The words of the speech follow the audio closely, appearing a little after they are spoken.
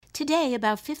Today,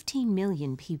 about 15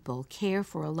 million people care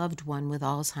for a loved one with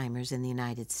Alzheimer's in the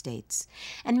United States,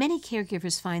 and many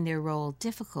caregivers find their role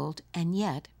difficult and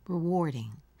yet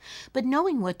rewarding. But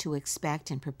knowing what to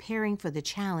expect and preparing for the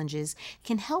challenges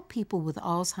can help people with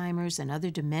Alzheimer's and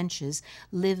other dementias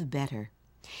live better.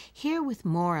 Here with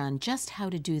more on just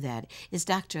how to do that is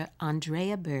Dr.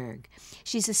 Andrea Berg.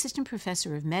 She's assistant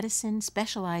professor of medicine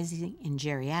specializing in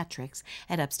geriatrics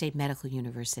at Upstate Medical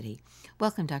University.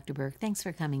 Welcome, Dr. Berg. Thanks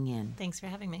for coming in. Thanks for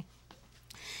having me.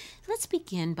 Let's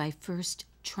begin by first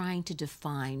trying to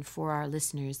define for our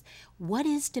listeners what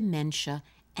is dementia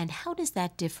and how does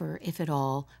that differ, if at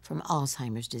all, from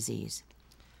Alzheimer's disease?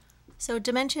 So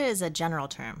dementia is a general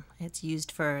term. It's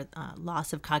used for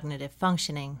loss of cognitive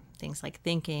functioning, things like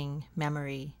thinking,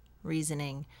 memory,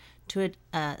 reasoning, to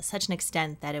such an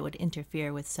extent that it would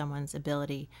interfere with someone's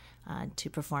ability to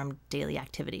perform daily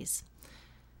activities.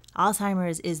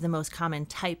 Alzheimer's is the most common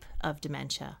type of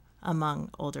dementia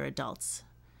among older adults.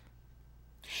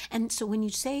 And so when you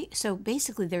say, so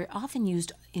basically they're often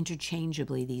used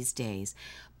interchangeably these days,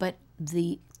 but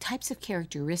the types of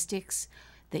characteristics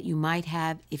that you might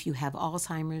have if you have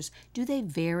Alzheimer's, do they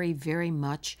vary very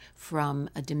much from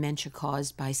a dementia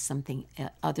caused by something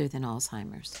other than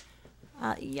Alzheimer's?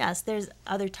 Yes, there's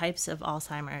other types of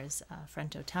Alzheimer's,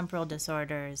 frontotemporal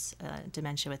disorders,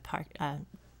 dementia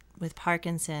with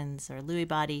Parkinson's or Lewy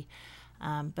body.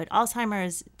 But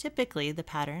Alzheimer's, typically the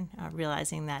pattern,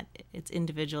 realizing that it's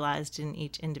individualized in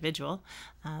each individual,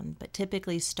 but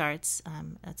typically starts,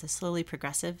 it's a slowly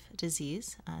progressive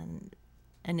disease,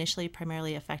 initially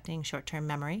primarily affecting short-term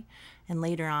memory, and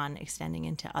later on extending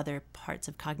into other parts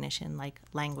of cognition like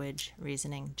language,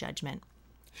 reasoning, judgment.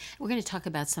 We're going to talk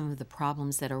about some of the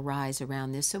problems that arise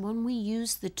around this. So when we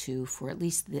use the two, for at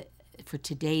least for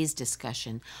today's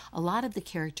discussion, a lot of the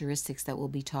characteristics that we'll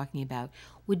be talking about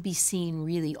would be seen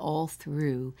really all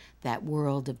through that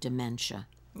world of dementia.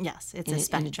 Yes, it's a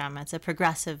spectrum. It's a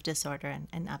progressive disorder,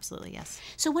 and absolutely, yes.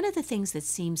 So one of the things that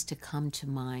seems to come to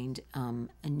mind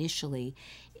initially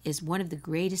is one of the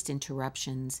greatest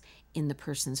interruptions in the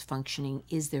person's functioning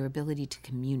is their ability to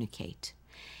communicate.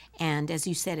 And as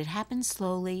you said, it happens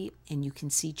slowly, and you can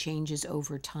see changes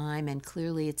over time, and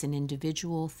clearly it's an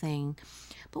individual thing.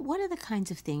 But what are the kinds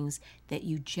of things that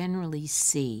you generally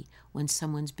see when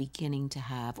someone's beginning to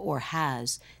have or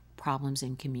has problems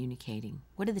in communicating?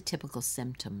 What are the typical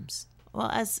symptoms?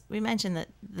 Well, as we mentioned, that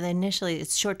initially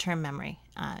it's short-term memory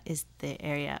is the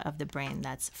area of the brain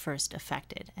that's first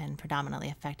affected and predominantly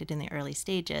affected in the early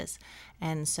stages.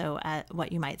 And so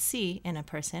what you might see in a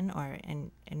person or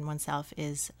in oneself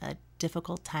is a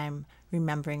difficult time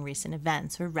remembering recent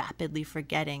events or rapidly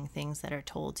forgetting things that are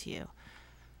told to you.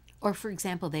 Or, for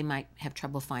example, they might have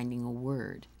trouble finding a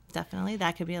word. Definitely.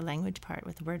 That could be a language part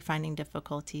with word finding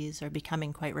difficulties or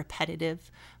becoming quite repetitive.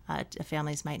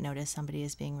 Families might notice somebody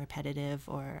is being repetitive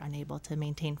or unable to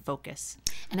maintain focus.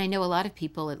 And I know a lot of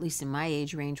people, at least in my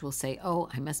age range, will say, oh,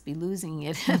 I must be losing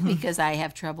it because I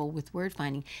have trouble with word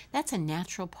finding. That's a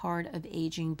natural part of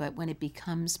aging, but when it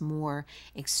becomes more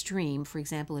extreme, for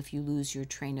example, if you lose your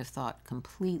train of thought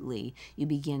completely, you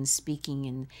begin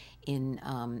speaking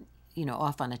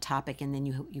off on a topic, and then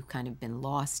you've kind of been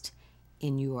lost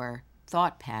in your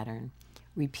thought pattern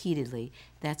repeatedly,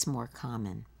 that's more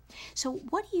common. So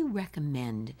what do you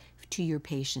recommend to your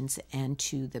patients and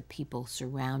to the people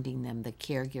surrounding them, the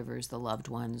caregivers, the loved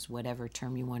ones, whatever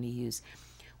term you want to use?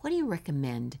 What do you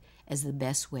recommend as the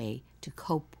best way to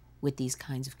cope with these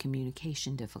kinds of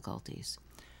communication difficulties?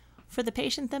 For the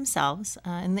patient themselves,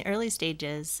 in the early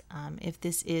stages, if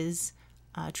this is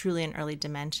truly an early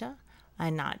dementia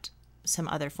and not some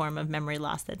other form of memory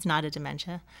loss that's not a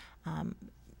dementia,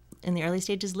 in the early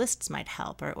stages, lists might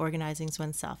help, or organizing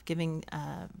oneself. Giving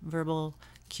verbal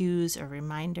cues or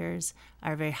reminders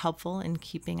are very helpful in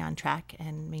keeping on track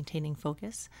and maintaining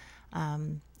focus.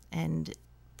 And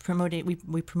promoting,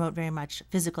 we promote very much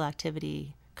physical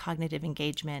activity, cognitive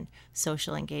engagement,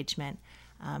 social engagement,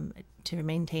 to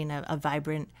maintain a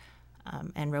vibrant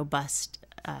and robust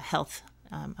health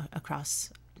across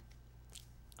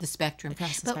the spectrum.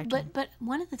 Spectrum. But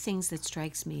one of the things that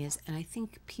strikes me is, and I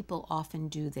think people often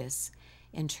do this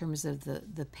in terms of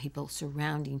the people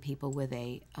surrounding people with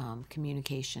a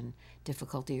communication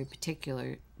difficulty or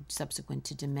particular subsequent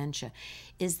to dementia,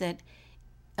 is that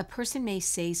a person may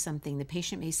say something, the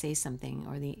patient may say something,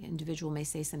 or the individual may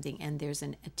say something, and there's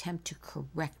an attempt to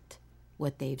correct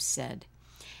what they've said.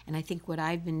 And I think what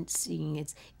I've been seeing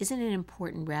is, isn't it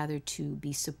important rather to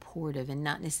be supportive and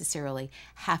not necessarily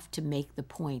have to make the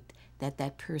point that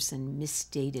that person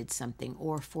misstated something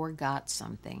or forgot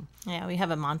something? Yeah, we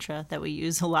have a mantra that we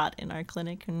use a lot in our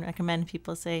clinic and recommend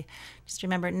people say, just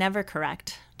remember, never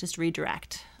correct, just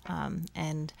redirect.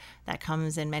 And that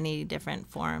comes in many different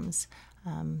forms.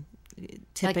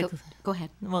 Typically, go ahead.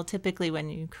 Well, typically when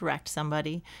you correct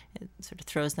somebody, it sort of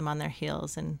throws them on their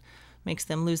heels and makes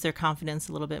them lose their confidence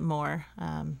a little bit more.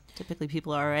 Typically,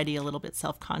 people are already a little bit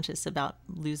self-conscious about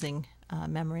losing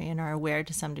memory and are aware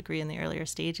to some degree in the earlier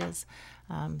stages.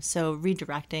 So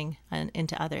redirecting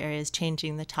into other areas,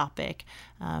 changing the topic,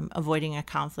 avoiding a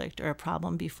conflict or a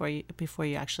problem before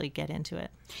you actually get into it.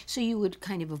 So you would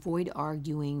kind of avoid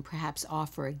arguing, perhaps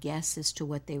offer a guess as to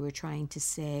what they were trying to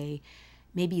say,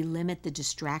 maybe limit the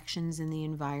distractions in the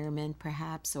environment,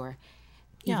 perhaps, or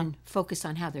even focus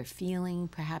on how they're feeling,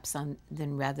 perhaps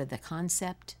than rather the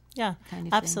concept. Yeah, kind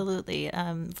of absolutely.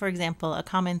 For example, a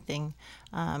common thing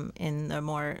in the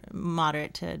more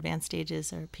moderate to advanced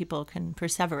stages, or people can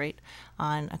perseverate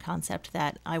on a concept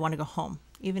that I want to go home,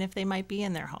 even if they might be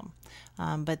in their home,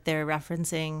 but they're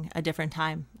referencing a different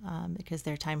time because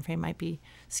their time frame might be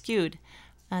skewed.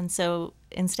 And so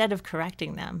instead of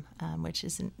correcting them, which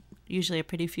is usually a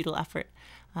pretty futile effort,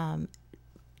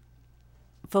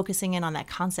 focusing in on that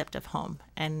concept of home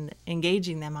and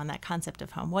engaging them on that concept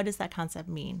of home. What does that concept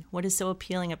mean? What is so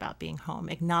appealing about being home?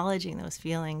 Acknowledging those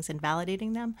feelings and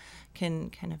validating them can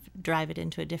kind of drive it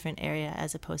into a different area,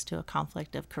 as opposed to a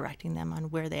conflict of correcting them on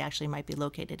where they actually might be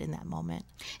located in that moment.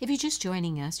 If you're just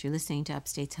joining us, you're listening to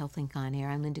Upstate's HealthLink on Air.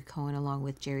 I'm Linda Cohen, along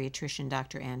with geriatrician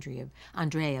Dr.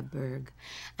 Andrea Berg,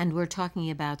 and we're talking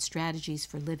about strategies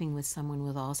for living with someone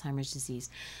with Alzheimer's disease.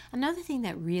 Another thing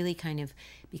that really kind of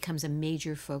becomes a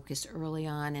major focus early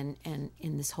on and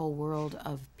in this whole world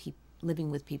of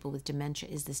living with people with dementia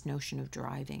is this notion of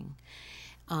driving.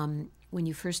 When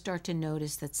you first start to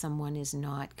notice that someone is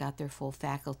not got their full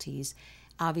faculties,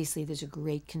 obviously there's a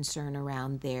great concern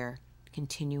around their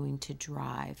continuing to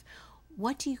drive.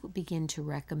 What do you begin to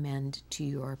recommend to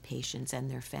your patients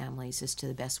and their families as to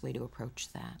the best way to approach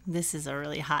that? This is a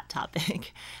really hot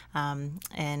topic,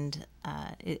 and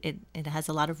it has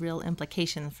a lot of real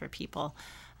implications for people.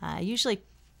 I usually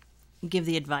give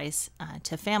the advice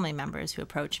to family members who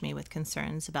approach me with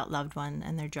concerns about loved one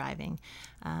and their driving,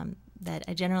 that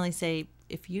I generally say,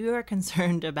 if you are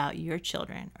concerned about your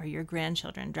children or your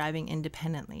grandchildren driving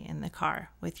independently in the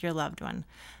car with your loved one,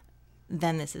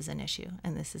 then this is an issue,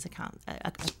 and this is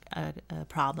a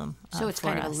problem. So it's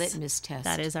kind of a litmus test.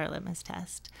 That is our litmus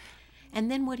test. And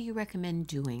then what do you recommend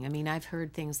doing? I mean, I've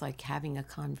heard things like having a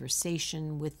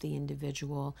conversation with the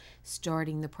individual,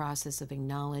 starting the process of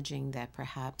acknowledging that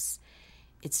perhaps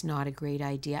it's not a great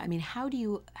idea. I mean, how do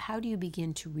you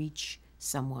begin to reach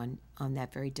someone on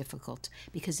that very difficult,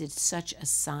 because it's such a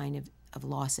sign of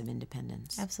loss of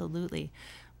independence? Absolutely.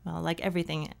 Well, like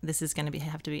everything, this is going to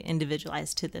have to be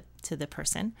individualized to the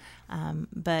person.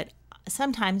 But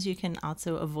sometimes you can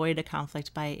also avoid a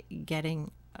conflict by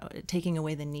taking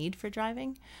away the need for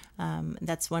driving.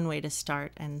 That's one way to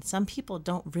start. And some people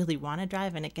don't really want to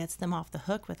drive, and it gets them off the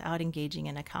hook without engaging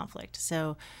in a conflict.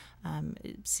 So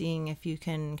seeing if you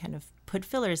can kind of put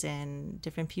fillers in,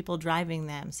 different people driving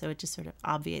them, so it just sort of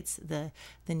obviates the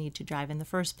need to drive in the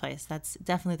first place. That's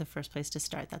definitely the first place to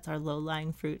start. That's our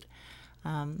low-lying fruit.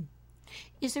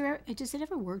 Does it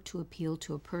ever work to appeal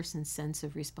to a person's sense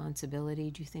of responsibility,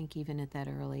 do you think, even at that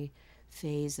early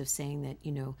phase of saying that,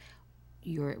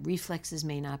 your reflexes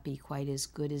may not be quite as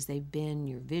good as they've been,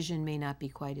 your vision may not be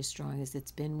quite as strong as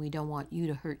it's been, we don't want you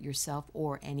to hurt yourself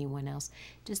or anyone else?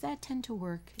 Does that tend to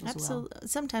work as well?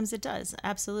 Sometimes it does,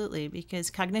 absolutely, because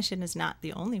cognition is not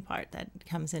the only part that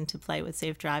comes into play with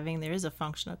safe driving. There is a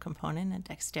functional component, a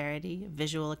dexterity,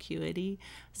 visual acuity,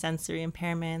 sensory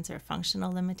impairments, or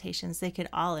functional limitations. They could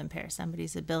all impair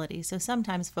somebody's ability. So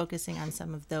sometimes focusing on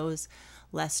some of those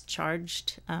less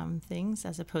charged things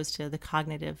as opposed to the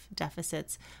cognitive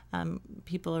deficits,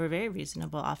 people are very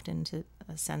reasonable often to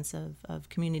a sense of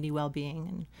community well-being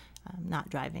and not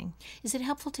driving. Is it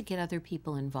helpful to get other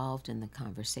people involved in the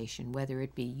conversation, whether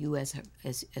it be you as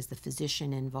the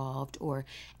physician involved, or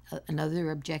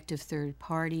another objective third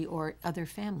party, or other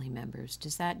family members?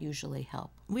 Does that usually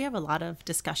help? We have a lot of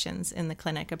discussions in the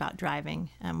clinic about driving.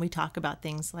 We talk about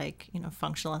things like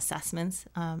functional assessments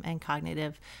and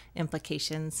cognitive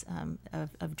implications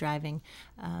of driving.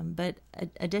 But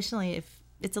additionally, if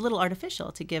it's a little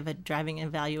artificial to give a driving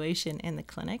evaluation in the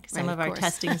clinic. Some of our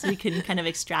testings we can kind of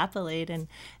extrapolate and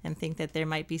think that there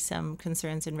might be some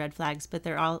concerns and red flags, but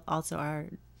there also are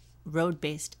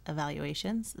road-based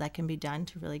evaluations that can be done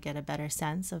to really get a better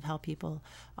sense of how people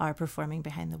are performing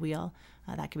behind the wheel.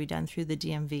 That can be done through the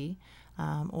DMV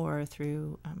or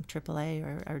through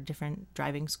AAA or different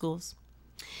driving schools.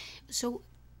 So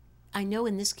I know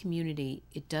in this community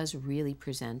it does really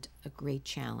present a great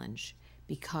challenge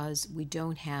because we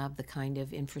don't have the kind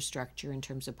of infrastructure in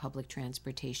terms of public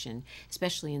transportation,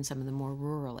 especially in some of the more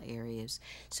rural areas.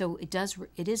 So it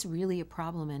is really a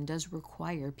problem and does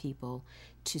require people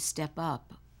to step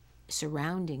up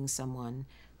surrounding someone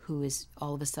who is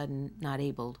all of a sudden not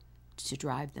able to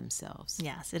drive themselves.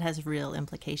 Yes, it has real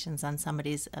implications on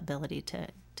somebody's ability to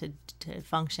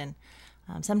function.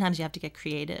 Sometimes you have to get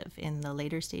creative in the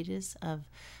later stages of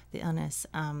the illness.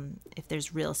 If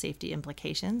there's real safety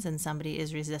implications and somebody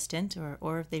is resistant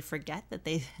or if they forget that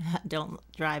they don't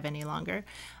drive any longer,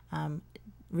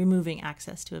 removing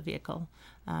access to a vehicle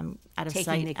out of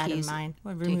sight, out of mind,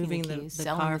 or removing the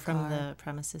car from the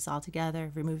premises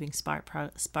altogether, removing spark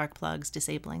plugs,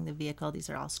 disabling the vehicle. These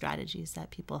are all strategies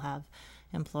that people have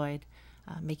employed.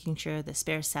 Making sure the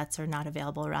spare sets are not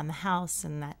available around the house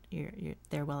and that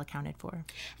they're well accounted for.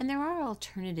 And there are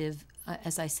alternative,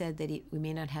 as I said, that we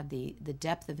may not have the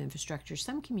depth of infrastructure.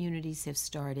 Some communities have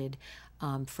started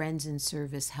Friends in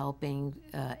Service helping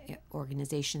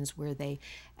organizations where they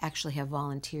actually have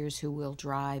volunteers who will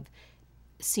drive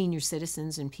senior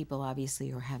citizens and people obviously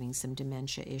who are having some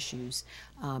dementia issues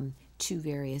to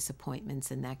various appointments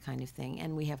and that kind of thing.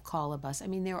 And we have Call-a-Bus. I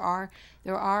mean, there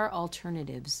are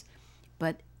alternatives,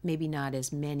 but maybe not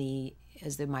as many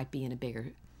as there might be in a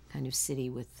bigger kind of city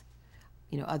with,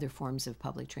 other forms of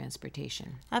public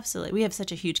transportation. Absolutely. We have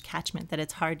such a huge catchment that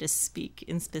it's hard to speak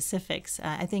in specifics.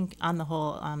 I think on the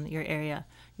whole,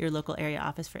 your local area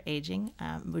office for aging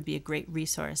would be a great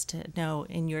resource to know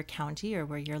in your county or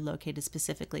where you're located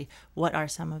specifically, what are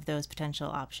some of those potential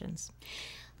options.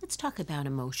 Let's talk about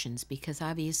emotions, because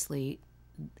obviously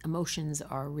emotions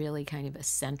are really kind of a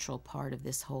central part of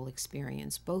this whole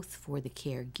experience, both for the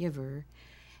caregiver,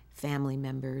 family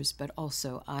members, but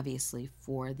also obviously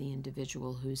for the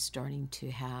individual who's starting to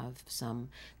have some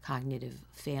cognitive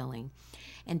failing.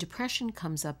 And depression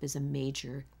comes up as a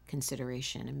major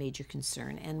consideration, a major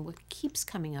concern. And what keeps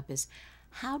coming up is,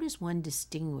 how does one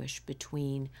distinguish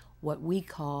between what we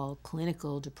call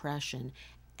clinical depression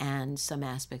and some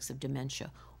aspects of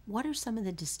dementia? What are some of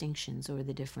the distinctions or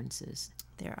the differences?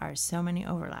 There are so many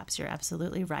overlaps. You're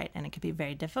absolutely right. And it can be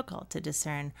very difficult to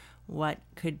discern what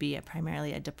could be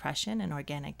primarily a depression, an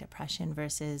organic depression,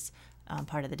 versus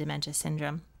part of the dementia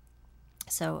syndrome.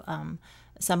 So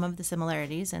some of the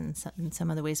similarities and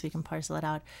some of the ways we can parcel it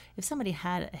out, if somebody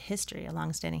had a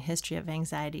longstanding history of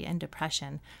anxiety and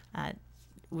depression,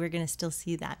 we're going to still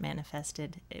see that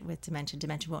manifested with dementia.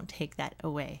 Dementia won't take that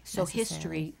away. So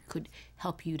history could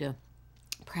help you to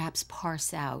perhaps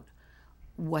parse out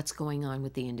what's going on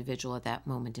with the individual at that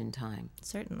moment in time.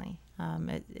 Certainly.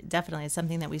 It definitely is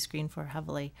something that we screen for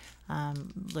heavily,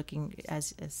 looking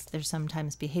as there's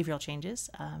sometimes behavioral changes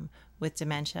with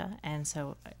dementia. And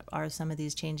so are some of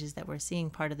these changes that we're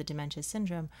seeing part of the dementia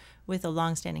syndrome? With a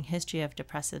longstanding history of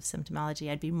depressive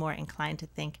symptomology, I'd be more inclined to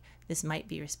think this might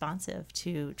be responsive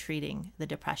to treating the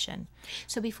depression.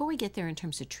 So before we get there in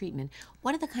terms of treatment,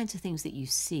 what are the kinds of things that you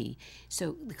see?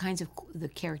 So the kinds of the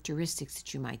characteristics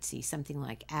that you might see, something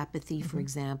like apathy, for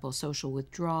example, social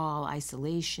withdrawal,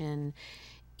 isolation,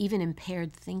 even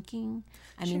impaired thinking.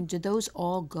 I mean, do those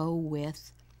all go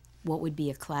with what would be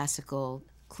a classical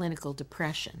clinical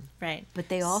depression? Right. But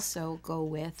they also go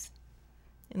with...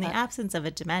 In the absence of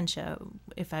a dementia,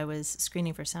 if I was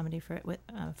screening for somebody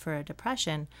for a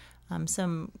depression,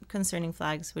 some concerning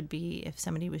flags would be if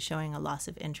somebody was showing a loss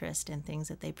of interest in things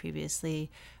that they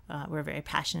previously were very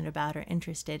passionate about or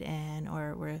interested in,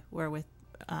 or were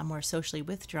more socially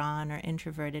withdrawn or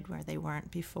introverted where they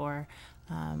weren't before.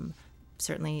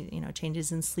 Certainly,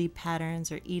 changes in sleep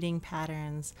patterns or eating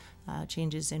patterns,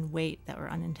 changes in weight that were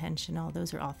unintentional.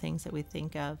 Those are all things that we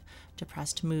think of.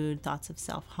 Depressed mood, thoughts of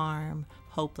self-harm,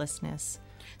 hopelessness.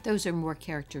 Those are more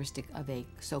characteristic of a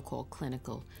so-called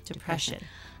clinical depression.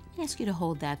 I'm going to ask you to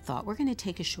hold that thought. We're going to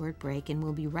take a short break, and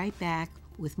we'll be right back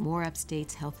with more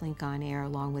Upstate's HealthLink on Air,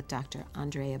 along with Dr.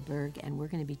 Andrea Berg, and we're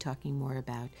going to be talking more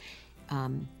about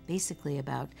basically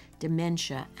about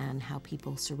dementia and how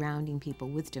people surrounding people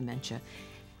with dementia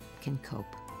can cope.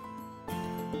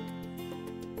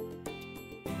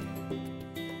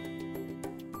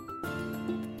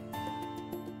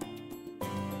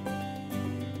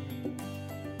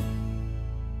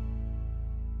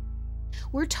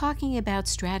 We're talking about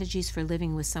strategies for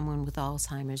living with someone with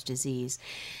Alzheimer's disease.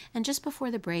 And just before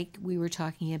the break, we were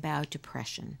talking about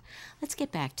depression. Let's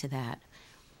get back to that.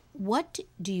 What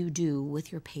do you do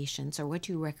with your patients, or what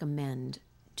do you recommend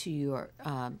to your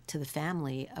to the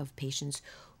family of patients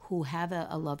who have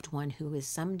a loved one who has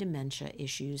some dementia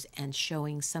issues and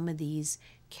showing some of these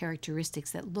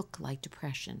characteristics that look like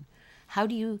depression? How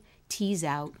do you tease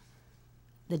out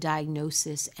the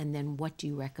diagnosis, and then what do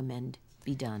you recommend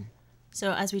be done?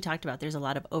 So as we talked about, there's a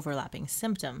lot of overlapping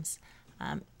symptoms.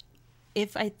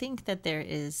 If I think that there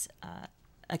is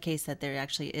a case that there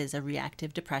actually is a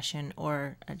reactive depression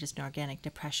or just an organic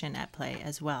depression at play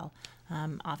as well,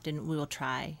 often we will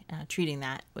try treating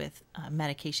that with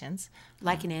medications.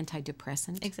 Like an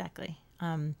antidepressant? Exactly.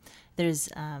 There's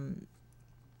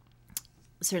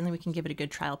certainly we can give it a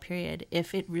good trial period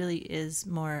if it really is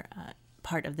more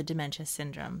part of the dementia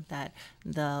syndrome, that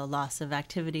the loss of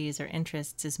activities or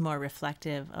interests is more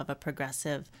reflective of a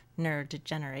progressive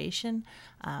neurodegeneration,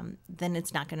 then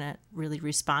it's not going to really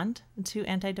respond to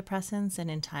antidepressants, and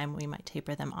in time we might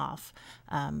taper them off.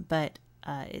 But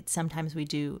sometimes we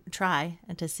do try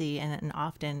to see, and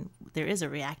often there is a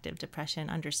reactive depression,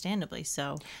 understandably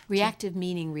so. Reactive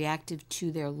meaning reactive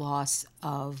to their loss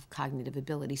of cognitive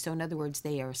ability. So in other words,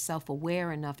 they are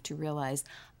self-aware enough to realize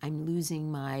I'm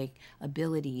losing my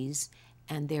abilities,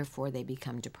 and therefore they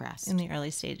become depressed. In the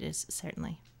early stages,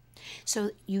 certainly. So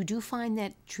you do find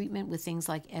that treatment with things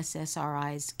like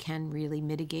SSRIs can really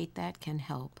mitigate that, can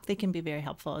help? They can be very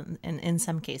helpful in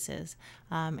some cases.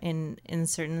 In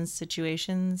certain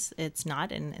situations, it's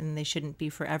not, and they shouldn't be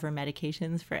forever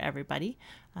medications for everybody.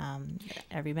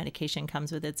 Every medication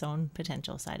comes with its own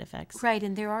potential side effects. Right,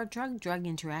 and there are drug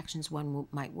interactions one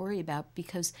might worry about,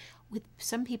 because with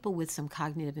some people with some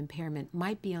cognitive impairment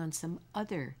might be on some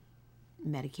other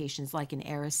medications like an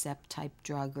Aricept type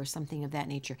drug or something of that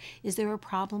nature. Is there a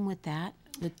problem with that?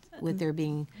 With there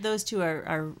being those two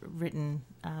are written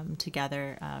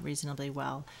together reasonably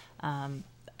well.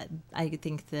 I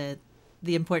think the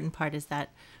important part is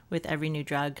that with every new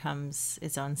drug comes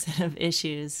its own set of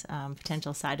issues,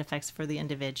 potential side effects for the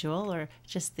individual, or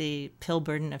just the pill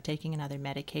burden of taking another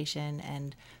medication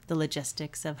and the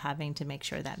logistics of having to make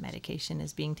sure that medication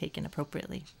is being taken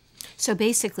appropriately. So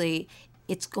basically,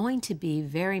 it's going to be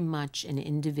very much an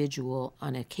individual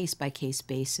on a case-by-case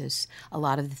basis, a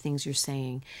lot of the things you're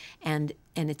saying. And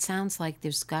it sounds like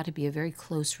there's got to be a very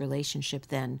close relationship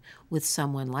then with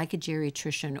someone like a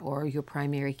geriatrician or your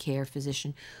primary care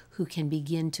physician who can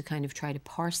begin to kind of try to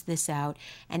parse this out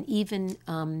and even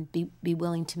be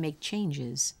willing to make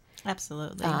changes.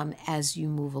 Absolutely. As you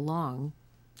move along.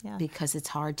 Yeah. Because it's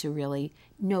hard to really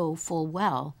know full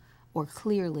well or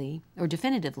clearly or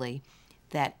definitively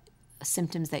that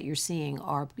symptoms that you're seeing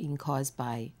are being caused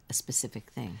by a specific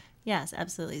thing. Yes,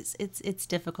 absolutely. It's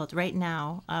difficult right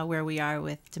now where we are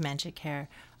with dementia care.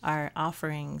 Our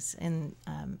offerings in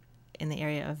the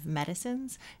area of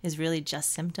medicines is really just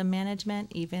symptom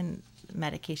management. Even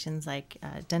medications like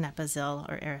donepezil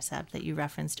or Aricept that you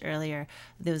referenced earlier,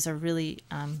 those are really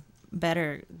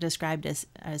better described as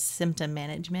symptom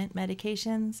management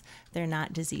medications. They're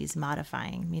not disease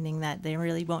modifying, meaning that they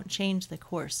really won't change the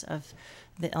course of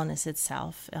the illness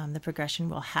itself. The progression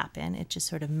will happen. It just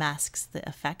sort of masks the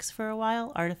effects for a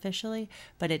while artificially,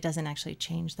 but it doesn't actually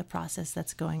change the process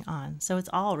that's going on. So it's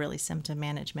all really symptom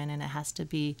management, and it has to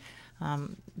be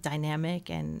dynamic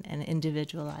and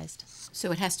individualized.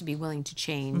 So it has to be willing to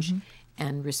change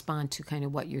and respond to kind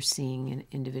of what you're seeing in an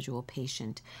individual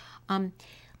patient.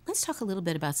 Let's talk a little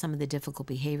bit about some of the difficult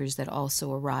behaviors that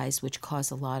also arise, which cause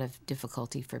a lot of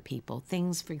difficulty for people.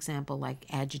 Things, for example, like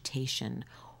agitation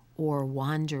or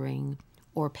wandering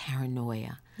or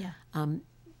paranoia. Yeah.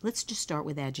 Let's just start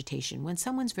with agitation. When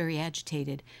someone's very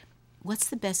agitated, what's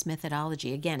the best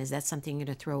methodology? Again, is that something you're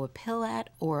going to throw a pill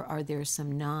at, or are there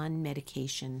some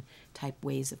non-medication type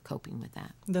ways of coping with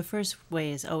that? The first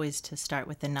way is always to start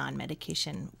with the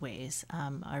non-medication ways.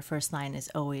 Our first line is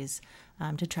always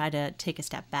to try to take a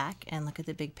step back and look at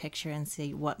the big picture and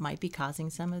see what might be causing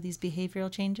some of these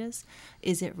behavioral changes.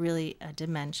 Is it really a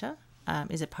dementia?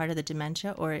 Is it part of the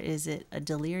dementia, or is it a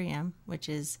delirium, which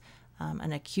is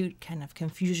an acute kind of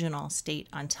confusional state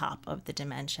on top of the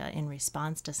dementia in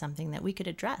response to something that we could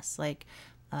address, like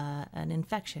an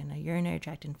infection, a urinary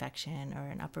tract infection, or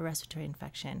an upper respiratory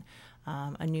infection,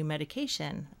 a new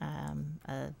medication,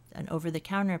 an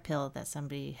over-the-counter pill that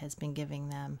somebody has been giving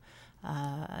them,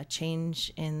 a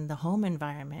change in the home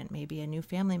environment, maybe a new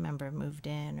family member moved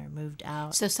in or moved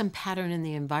out. So some pattern in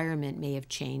the environment may have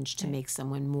changed to make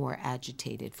someone more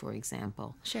agitated, for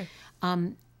example. Sure.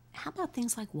 How about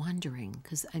things like wandering?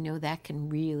 Because I know that can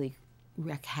really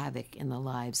wreak havoc in the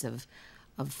lives of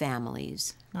of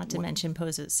families. Not to mention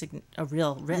pose a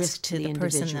real risk to the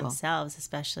person individual themselves,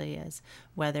 especially as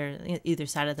weather, either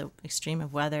side of the extreme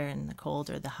of weather, and the cold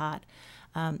or the hot.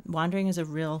 Wandering is a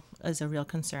real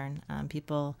concern.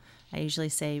 I usually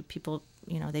say people,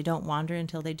 they don't wander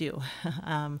until they do.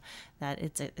 That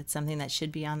it's something that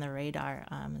should be on the radar,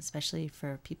 especially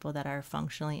for people that are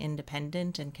functionally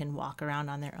independent and can walk around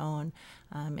on their own.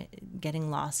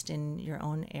 Getting lost in your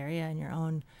own area and your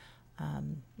own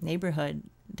neighborhood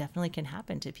definitely can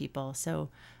happen to people. So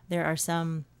there are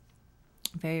some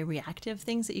very reactive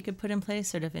things that you could put in place,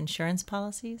 sort of insurance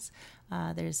policies.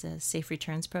 There's a safe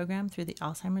returns program through the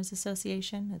Alzheimer's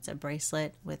Association. It's a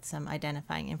bracelet with some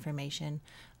identifying information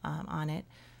on it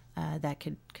that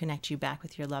could connect you back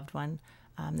with your loved one.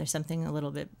 There's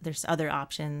other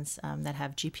options that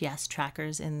have GPS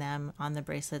trackers in them on the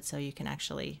bracelet, so you can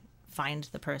actually find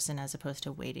the person as opposed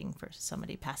to waiting for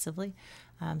somebody passively.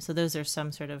 So those are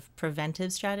some sort of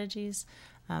preventive strategies,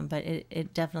 but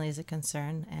it definitely is a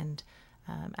concern. And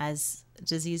as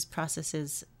disease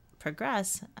processes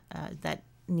progress, that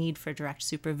need for direct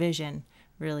supervision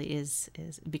really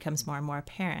becomes more and more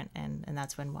apparent, and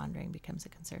that's when wandering becomes a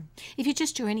concern. If you're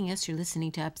just joining us, you're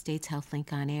listening to Upstate's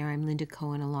HealthLink on Air. I'm Linda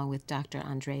Cohen along with Dr.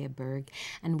 Andrea Berg,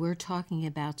 and we're talking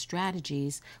about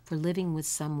strategies for living with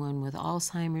someone with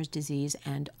Alzheimer's disease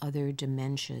and other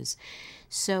dementias.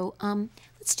 So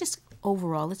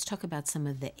let's talk about some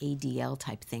of the ADL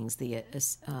type things, the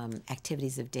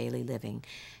activities of daily living.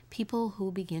 People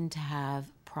who begin to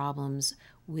have problems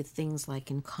with things like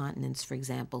incontinence, for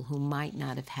example, who might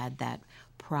not have had that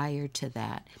prior to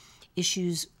that,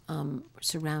 issues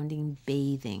surrounding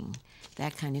bathing,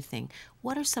 that kind of thing.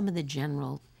 What are some of the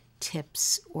general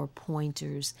tips or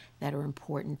pointers that are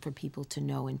important for people to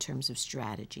know in terms of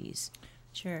strategies?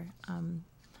 Sure.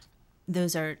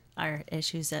 Those are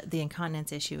issues. The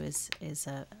incontinence issue is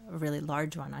a really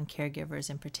large one on caregivers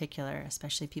in particular,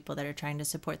 especially people that are trying to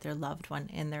support their loved one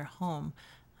in their home.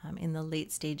 In the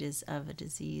late stages of a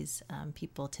disease,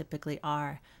 people typically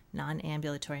are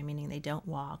non-ambulatory, meaning they don't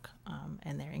walk,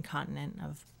 and they're incontinent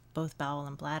of both bowel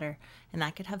and bladder, and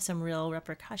that could have some real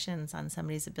repercussions on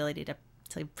somebody's ability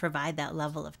to provide that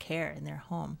level of care in their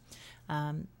home.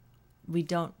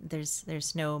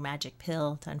 There's no magic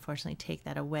pill to unfortunately take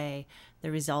that away.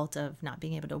 The result of not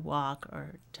being able to walk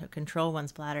or to control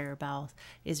one's bladder or bowel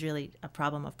is really a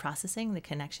problem of processing the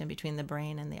connection between the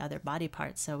brain and the other body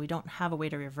parts. So we don't have a way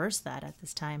to reverse that at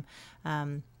this time.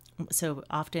 So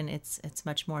often it's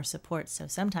much more support. So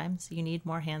sometimes you need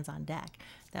more hands on deck.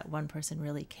 That one person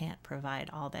really can't provide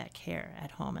all that care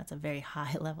at home. That's a very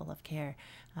high level of care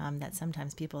that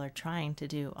sometimes people are trying to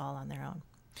do all on their own.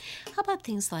 How about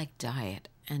things like diet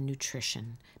and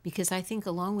nutrition? Because I think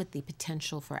along with the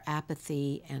potential for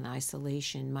apathy and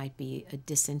isolation might be a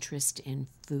disinterest in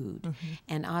food. Mm-hmm.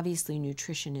 And obviously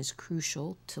nutrition is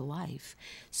crucial to life.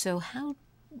 So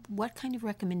what kind of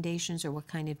recommendations or what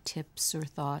kind of tips or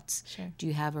thoughts do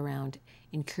you have around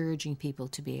encouraging people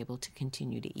to be able to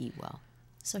continue to eat well?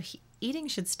 So eating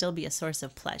should still be a source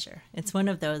of pleasure. It's one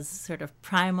of those sort of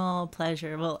primal,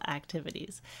 pleasurable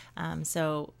activities.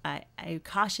 So I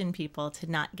caution people to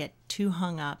not get too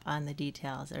hung up on the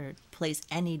details or place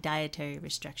any dietary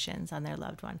restrictions on their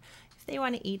loved one. If they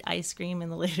want to eat ice cream in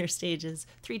the later stages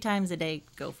 3 times a day,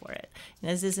 go for it. And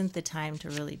this isn't the time to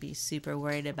really be super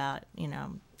worried about,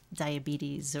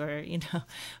 diabetes or,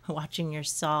 watching your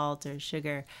salt or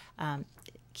sugar.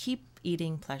 Keep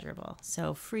eating pleasurable.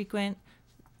 So frequent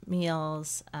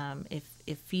meals.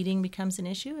 If feeding becomes an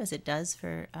issue, as it does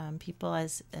for people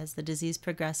as the disease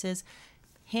progresses,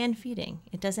 hand feeding.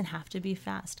 It doesn't have to be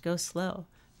fast. Go slow.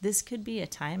 This could be a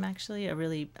time, actually, a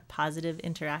really positive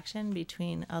interaction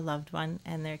between a loved one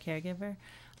and their caregiver.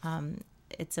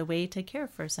 It's a way to care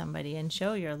for somebody and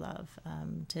show your love,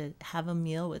 to have a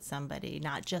meal with somebody,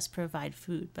 not just provide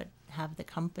food, but have the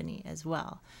company as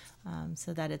well,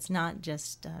 so that it's not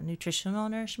just nutritional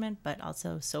nourishment, but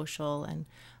also social and,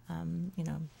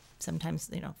 sometimes,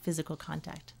 physical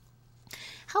contact.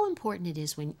 How important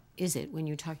is it when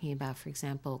you're talking about, for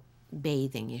example,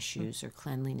 bathing issues or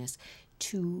cleanliness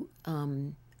to,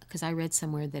 because I read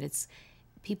somewhere that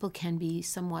people can be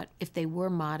somewhat, if they were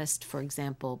modest, for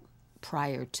example,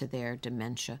 prior to their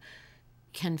dementia,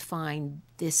 can find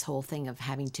this whole thing of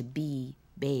having to be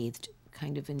bathed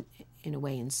kind of in a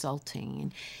way insulting.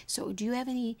 And so do you have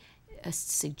any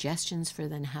suggestions for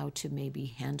then how to maybe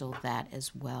handle that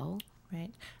as well?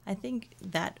 Right. I think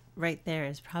that right there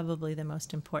is probably the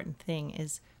most important thing,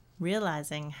 is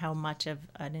realizing how much of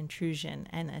an intrusion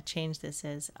and a change this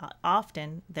is.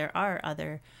 Often there are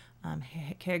other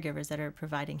caregivers that are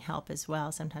providing help as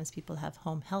well. Sometimes people have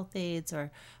home health aides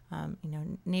or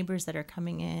neighbors that are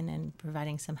coming in and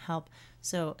providing some help.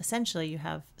 So essentially you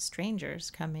have strangers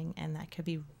coming, and that could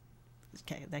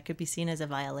be seen as a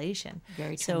violation.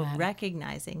 Very traumatic. So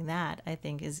recognizing that, I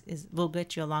think, is will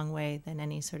get you a long way than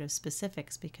any sort of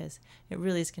specifics, because it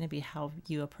really is going to be how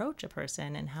you approach a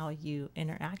person and how you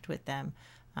interact with them.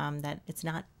 That it's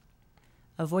not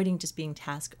avoiding just being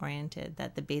task oriented,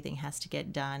 that the bathing has to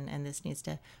get done and this needs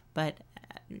to, but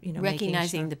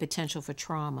recognizing the potential for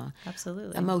trauma,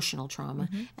 absolutely, emotional trauma.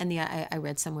 Mm-hmm. And I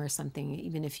read somewhere something,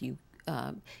 even if you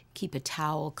keep a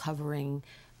towel covering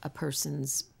a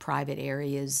person's private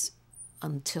areas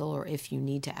until or if you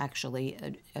need to actually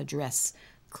address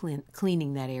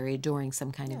cleaning that area during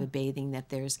some kind of a bathing, that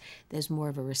there's more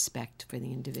of a respect for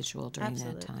the individual during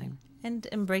that time.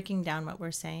 And breaking down what we're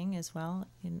saying as well.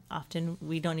 And often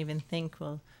we don't even think,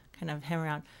 we'll kind of hammer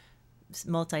out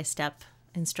multi-step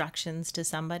instructions to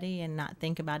somebody and not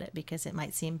think about it because it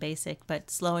might seem basic, but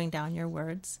slowing down your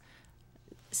words,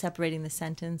 separating the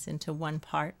sentence into one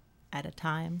part at a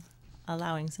time,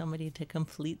 allowing somebody to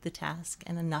complete the task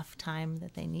and enough time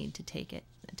that they need to take it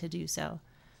to do so.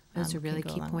 Those are really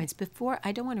key points. Before,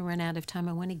 I don't want to run out of time,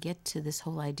 I want to get to this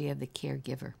whole idea of the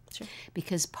caregiver. Sure.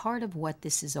 Because part of what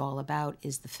this is all about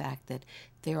is the fact that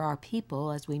there are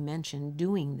people, as we mentioned,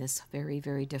 doing this very,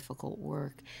 very difficult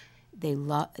work.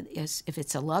 If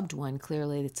it's a loved one,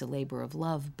 clearly it's a labor of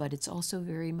love, but it's also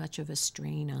very much of a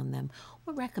strain on them.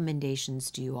 What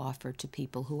recommendations do you offer to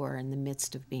people who are in the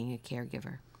midst of being a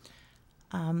caregiver?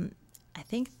 I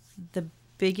think the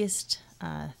biggest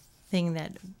thing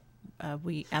that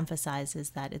we emphasize is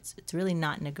that it's really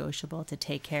not negotiable to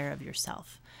take care of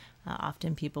yourself.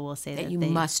 Often people will say that you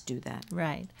must do that.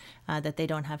 Right. That they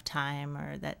don't have time,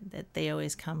 or that they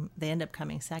end up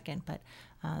coming second. But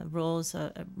rates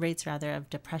of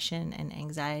depression and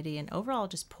anxiety and overall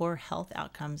just poor health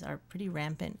outcomes are pretty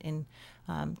rampant in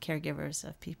caregivers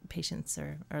of patients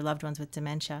or loved ones with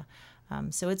dementia.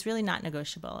 So it's really not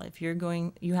negotiable. If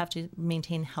you have to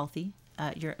maintain healthy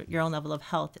your own level of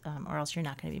health, or else you're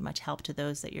not going to be much help to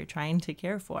those that you're trying to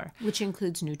care for. Which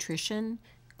includes nutrition,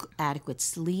 adequate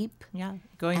sleep. Yeah,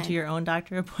 going to your own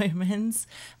doctor appointments,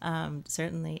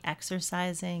 certainly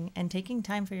exercising, and taking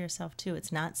time for yourself too.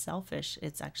 It's not selfish,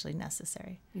 it's actually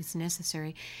necessary. It's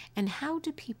necessary. And how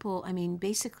do people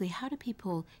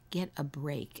get a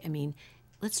break?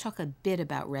 Let's talk a bit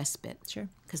about respite. Sure.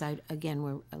 Because I don't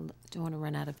want to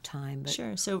run out of time. But.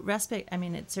 Sure. So respite,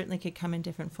 it certainly could come in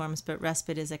different forms, but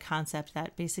respite is a concept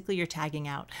that basically you're tagging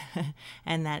out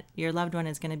and that your loved one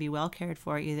is going to be well cared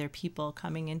for, either people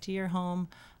coming into your home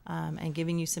and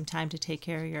giving you some time to take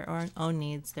care of your own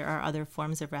needs. There are other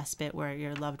forms of respite where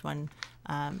your loved one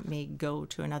may go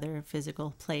to another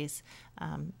physical place.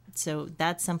 So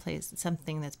that's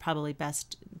something that's probably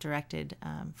best directed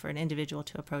for an individual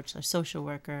to approach a social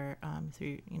worker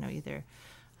through, either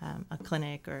a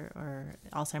clinic or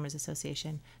Alzheimer's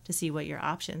Association to see what your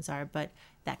options are. But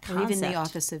that concept, or even the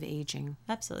Office of Aging.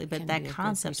 Absolutely. But that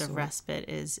concept of respite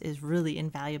is really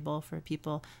invaluable for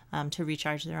people to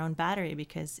recharge their own battery,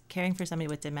 because caring for somebody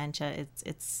with dementia,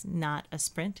 it's not a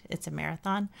sprint, it's a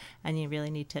marathon, and you really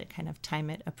need to kind of time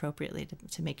it appropriately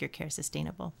to make your care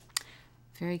sustainable.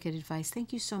 Very good advice.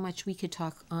 Thank you so much. We could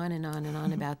talk on and on and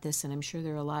on about this, and I'm sure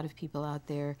there are a lot of people out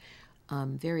there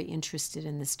very interested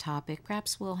in this topic.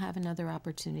 Perhaps we'll have another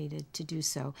opportunity to do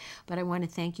so. But I want to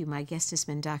thank you. My guest has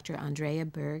been Dr. Andrea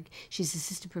Berg. She's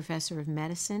Assistant Professor of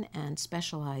Medicine and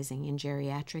specializing in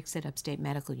geriatrics at Upstate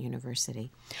Medical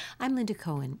University. I'm Linda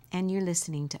Cohen, and you're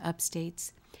listening to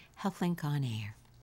Upstate's HealthLink on Air.